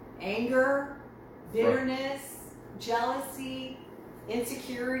 anger, bitterness, jealousy,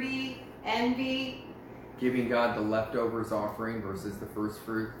 insecurity, envy, giving God the leftovers offering versus the first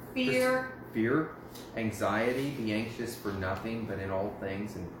fruit, fear, anxiety. Be anxious for nothing, but in all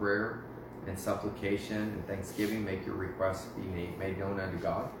things in prayer and supplication and thanksgiving make your requests be made known unto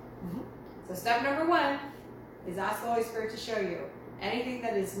God. So step number 1 is ask the Holy Spirit to show you anything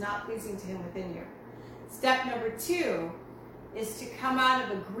that is not pleasing to him within you. Step number 2 is to come out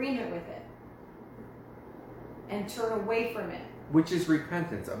of agreement with it and turn away from it. Which is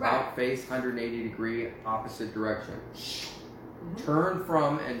repentance. About Right. face, 180-degree opposite direction. Turn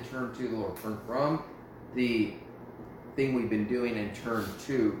from and turn to the Lord. Turn from the thing we've been doing and turn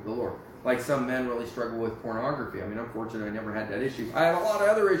to the Lord. Like some men really struggle with pornography. I mean, unfortunately, I never had that issue. I had a lot of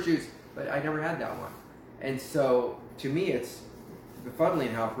other issues, but I never had that one. And so, to me, it's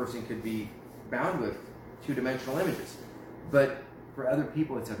befuddling how a person could be bound with two-dimensional images. But for other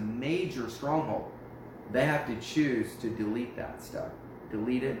people, it's a major stronghold. They have to choose to delete that stuff.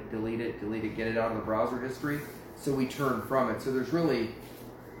 Delete it, get it out of the browser history, so we turn from it. So there's really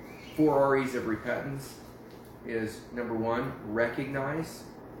 4 R's of repentance. Is number 1, recognize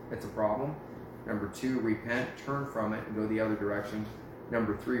it's a problem. Number 2, repent, turn from it, and go the other direction.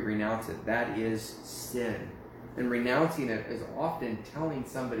 Number 3, renounce it. That is sin. And renouncing it is often telling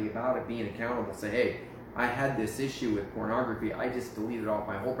somebody about it, being accountable. Say, hey, I had this issue with pornography. I just deleted off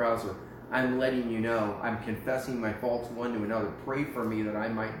my whole browser. I'm letting you know. I'm confessing my faults one to another. Pray for me that I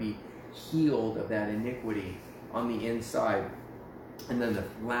might be healed of that iniquity on the inside. And then the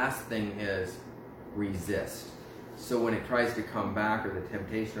last thing is resist. So when it tries to come back, or the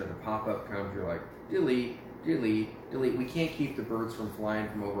temptation or the pop-up comes, you're like, delete. We can't keep the birds from flying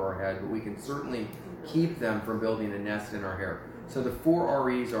from over our head, but we can certainly keep them from building a nest in our hair. So the 4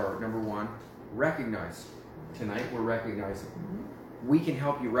 R's are, number 1, recognize. Tonight we're recognizing. We can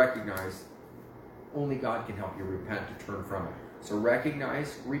help you recognize. Only God can help you repent, to turn from it. So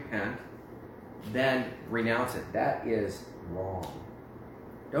recognize, repent, then renounce it. That is wrong.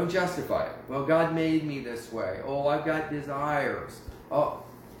 Don't justify it. Well, God made me this way. Oh, I've got desires. Oh,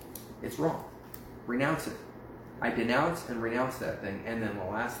 it's wrong. Renounce it. I denounce and renounce that thing. And then the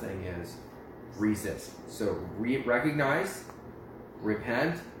last thing is resist. So recognize,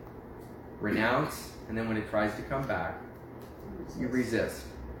 repent, renounce, and then when it tries to come back, you resist.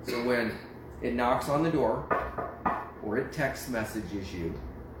 So when it knocks on the door, or it text messages you,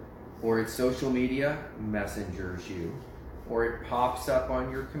 or it social media messengers you, or it pops up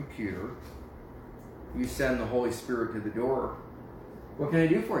on your computer, you send the Holy Spirit to the door. What can I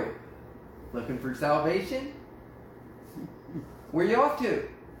do for you? Looking for salvation? Where you off to?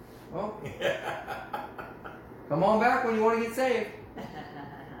 Well, come on back when you want to get saved.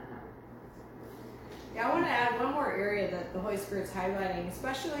 Yeah, I want to add one more area that the Holy Spirit's highlighting,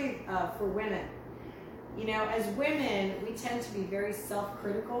 especially for women. You know, as women, we tend to be very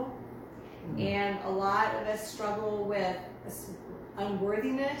self-critical, and a lot of us struggle with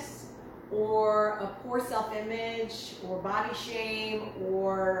unworthiness or a poor self-image or body shame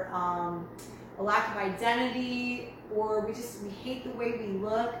or a lack of identity, or we hate the way we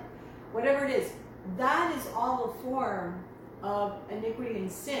look, whatever it is. That is all a form of iniquity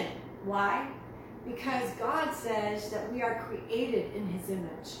and sin. Why? Because God says that we are created in His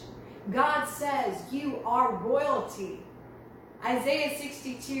image. God says you are royalty. Isaiah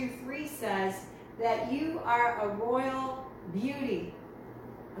 62:3 says that you are a royal beauty,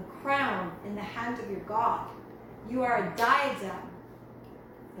 a crown in the hand of your God. You are a diadem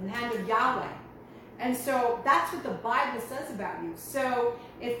in the hand of Yahweh. And so that's what the Bible says about you. So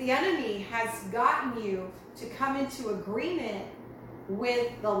if the enemy has gotten you to come into agreement with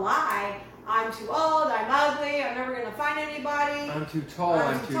the lie, I'm too old, I'm ugly, I'm never going to find anybody. I'm too tall,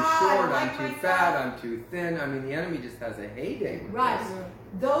 I'm too short, I'm too fat, I'm too thin. I mean, the enemy just has a heyday with Right. this.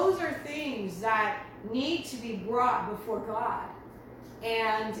 Those are things that need to be brought before God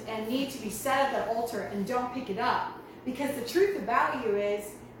and need to be set at that altar, and don't pick it up. Because the truth about you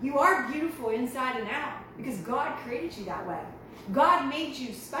is you are beautiful inside and out because God created you that way. God made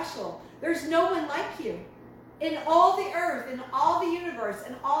you special. There's no one like you. In all the earth, in all the universe,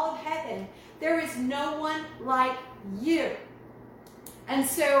 in all of heaven, there is no one like you. And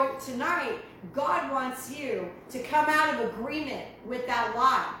so tonight, God wants you to come out of agreement with that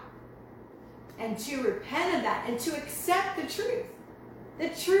lie and to repent of that and to accept the truth. The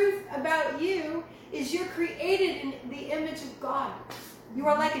truth about you is you're created in the image of God. You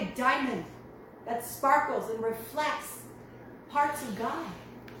are like a diamond that sparkles and reflects parts of God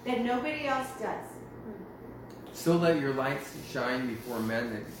that nobody else does. So let your lights shine before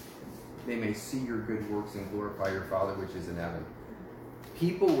men, that they may see your good works and glorify your Father which is in heaven.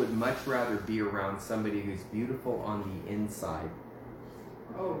 People would much rather be around somebody who's beautiful on the inside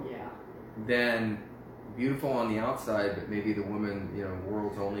Oh, yeah. than beautiful on the outside, but maybe the woman,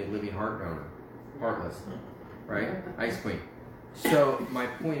 world's only living heart donor. Heartless. Right? Ice queen. So my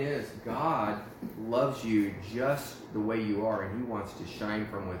point is, God loves you just the way you are, and He wants to shine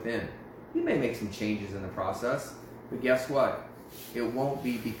from within. You may make some changes in the process, but guess what? It won't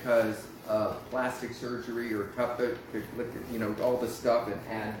be because of plastic surgery or all this stuff and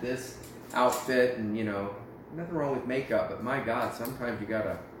add this outfit and, nothing wrong with makeup, but my God, sometimes you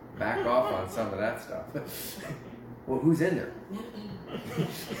gotta back off on some of that stuff. Well, who's in there?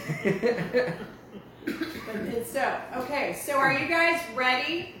 So are you guys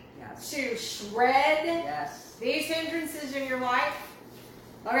ready Yes. to shred Yes. these hindrances in your life?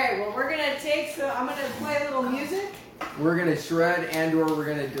 Okay, well, I'm going to play a little music. We're going to shred and/or we're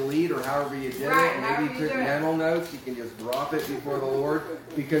going to delete, or however you did Right, it. however Maybe you took do it. mental notes. You can just drop it before the Lord,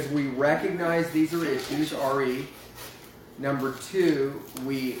 because we recognize these are issues, RE. Number 2,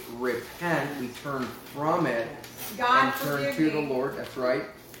 we repent, we turn from it God and turn forgive to me. the Lord. That's right.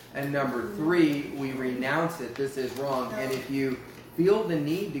 And number 3, we renounce it. This is wrong. And if you feel the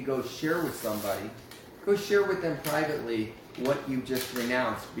need to go share with somebody, go share with them privately what you just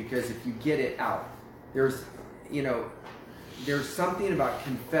renounced, because if you get it out, there's something about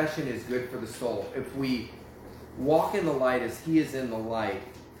confession is good for the soul. If we walk in the light as He is in the light,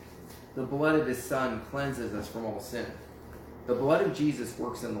 the blood of His Son cleanses us from all sin. The blood of Jesus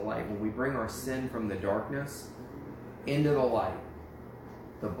works in the light. When we bring our sin from the darkness into the light,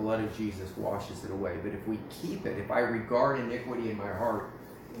 the blood of Jesus washes it away. But if we keep it, if I regard iniquity in my heart,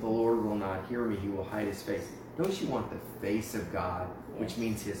 the Lord will not hear me. He will hide His face. Don't you want the face of God, which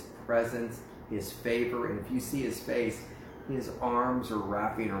means His presence, His favor? And if you see His face, His arms are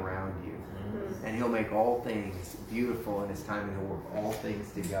wrapping around you. And He'll make all things beautiful in His time, and He'll work all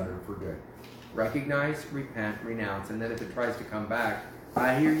things together for good. Recognize, repent, renounce, and then if it tries to come back,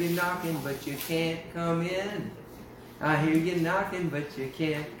 I hear you knocking, but you can't come in. I hear you knocking, but you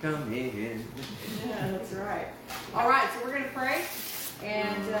can't come in. Yeah, that's right. All right, so we're going to pray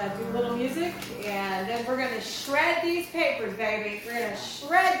and do a little music, and then we're going to shred these papers, baby. We're going to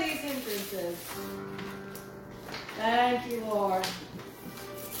shred these hindrances. Thank you, Lord.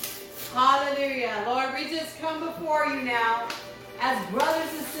 Hallelujah. Lord, we just come before you now as brothers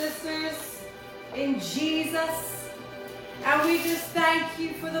and sisters in Jesus. And we just thank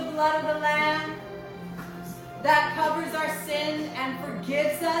you for the blood of the Lamb that covers our sin and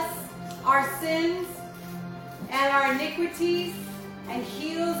forgives us our sins and our iniquities and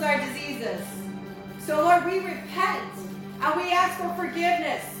heals our diseases. So Lord, we repent and we ask for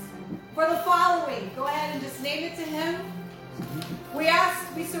forgiveness for the following. Go ahead and just name it to him.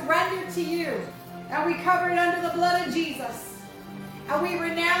 We surrender to you, and we cover it under the blood of Jesus. And we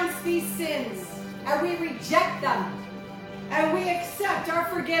renounce these sins, and we reject them, and we accept our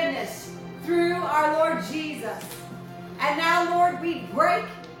forgiveness through our Lord Jesus. And now, Lord, we break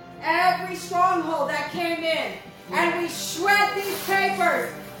every stronghold that came in, and we shred these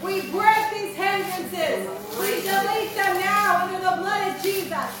papers. We break these hindrances. We delete them now under the blood of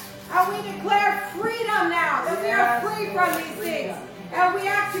Jesus. And we declare freedom now, that we are free from these things. And we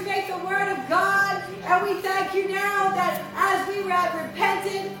activate the word of God. And we thank you now that as we have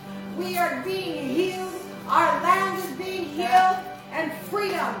repented, we are being healed. Our land is being healed. And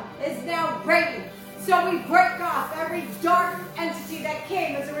freedom is now reigning. So we break off every dark entity that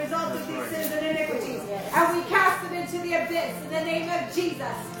came as a result of these sins and iniquities. And we cast it into the abyss in the name of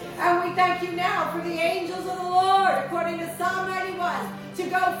Jesus. And we thank you now for the angels of the Lord, according to Psalm 91, to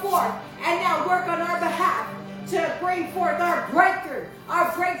go forth and now work on our behalf to bring forth our breakthrough.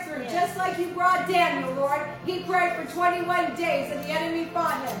 Our breakthrough, just like you brought Daniel, Lord. He prayed for 21 days and the enemy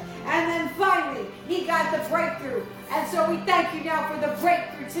fought him. And then finally, he got the breakthrough. And so we thank you now for the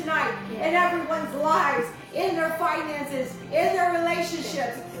breakthrough tonight in everyone's lives, in their finances, in their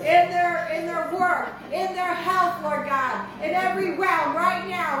relationships, in their work, in their health, Lord God, in every realm right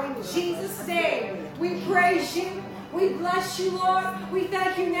now, in Jesus' name. We praise you. We bless you, Lord. We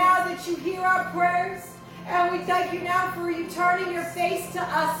thank you now that you hear our prayers. And we thank you now for you turning your face to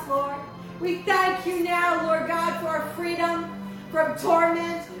us, Lord. We thank you now, Lord God, for our freedom from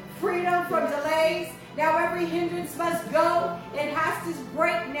torment, freedom from delays. Now every hindrance must go. It has to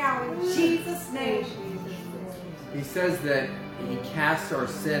break now in Jesus' name. He says that he casts our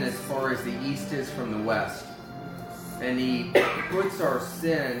sin as far as the east is from the west. And he puts our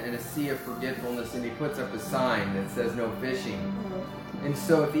sin in a sea of forgetfulness, and he puts up a sign that says no fishing. And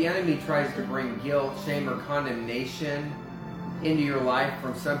so if the enemy tries to bring guilt, shame, or condemnation into your life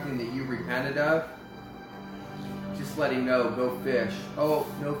from something that you repented of, just let him know, go fish. Oh,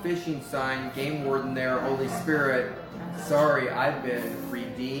 no fishing sign, game warden there, Holy Spirit. Sorry, I've been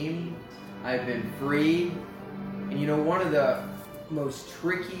redeemed. I've been freed. And you know, one of the most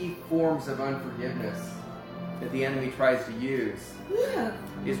tricky forms of unforgiveness that the enemy tries to use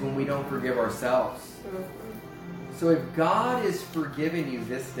is when we don't forgive ourselves. So if God is forgiving you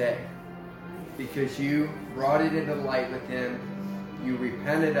this day because you brought it into the light with him, you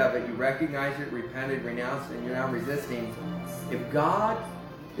repented of it, you recognized it, repented, renounced it, and you're now resisting. If God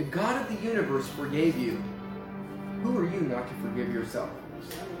of the universe forgave you, who are you not to forgive yourself?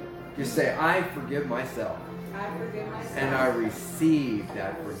 Just say, I forgive myself. I forgive myself. And I receive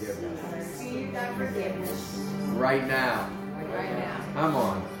that forgiveness. I receive that forgiveness. Right now. Right now. I'm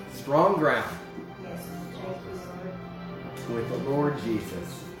on strong ground Yes. Thank you, Lord. with the Lord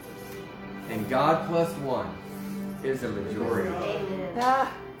Jesus. And God plus one is a majority.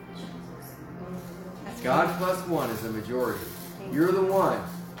 God plus one is a majority. You're the one.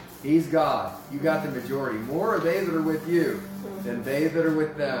 He's God. You got the majority. More are they that are with you than they that are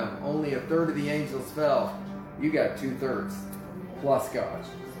with them. Only a third of the angels fell. You got 2/3 plus God.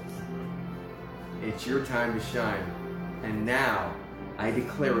 It's your time to shine. And now I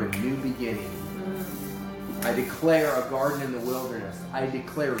declare a new beginning. I declare a garden in the wilderness. I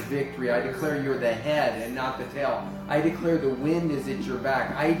declare victory. I declare you're the head and not the tail. I declare the wind is at your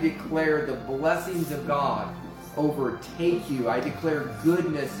back. I declare the blessings of God overtake you. I declare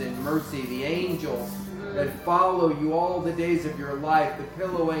goodness and mercy. The angels that follow you all the days of your life, the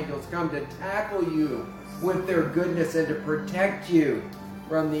pillow angels, come to tackle you with their goodness and to protect you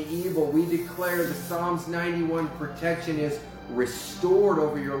from the evil. We declare the Psalms 91 protection is restored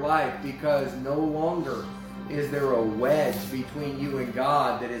over your life because no longer is there a wedge between you and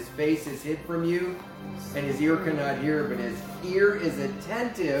God, that his face is hid from you and his ear cannot hear, but his ear is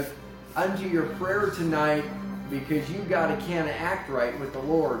attentive unto your prayer tonight because you got a can of act right with the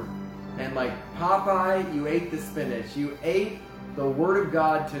Lord. And like Popeye, you ate the spinach. You ate the Word of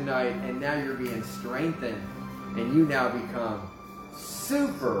God tonight, and now you're being strengthened, and you now become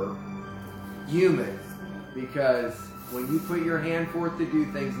super human, because when you put your hand forth to do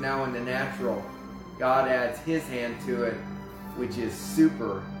things now in the natural, God adds His hand to it, which is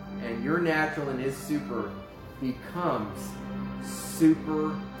super, and your natural and His super becomes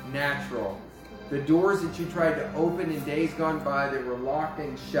supernatural. The doors that you tried to open in days gone by that were locked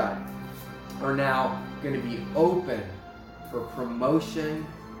and shut are now going to be open for promotion,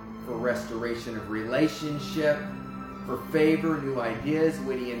 for restoration of relationship, for favor, new ideas,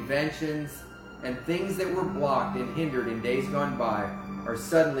 witty inventions, and things that were blocked and hindered in days gone by are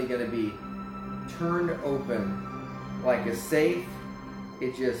suddenly going to be turned open like a safe.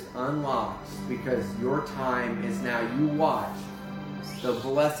 It just unlocks, because your time is now. You watch the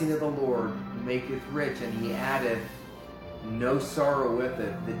blessing of the Lord maketh rich, and He addeth no sorrow with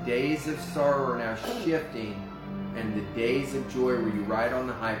it. The days of sorrow are now shifting, and the days of joy where you ride on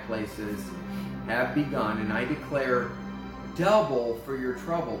the high places have begun. And I declare double for your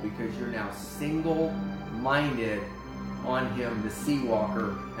trouble, because you're now single-minded on Him, the sea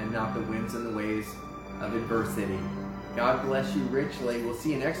walker, and not the winds and the waves of adversity. God bless you richly. We'll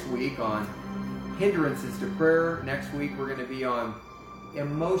see you next week on hindrances to prayer. Next week we're going to be on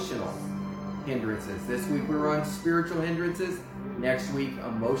emotional hindrances. This week we were on spiritual hindrances. Next week,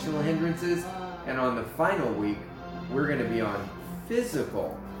 emotional hindrances. And on the final week, we're going to be on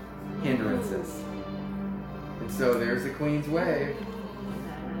physical hindrances. And so there's the Queen's Wave.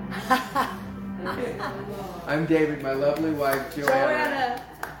 I'm David, my lovely wife, Joanna.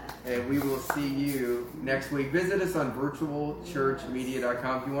 And we will see you next week. Visit us on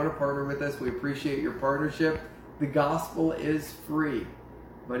virtualchurchmedia.com. If you want to partner with us, we appreciate your partnership. The gospel is free,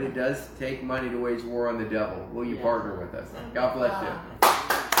 but it does take money to wage war on the devil. Will you partner with us? God bless you.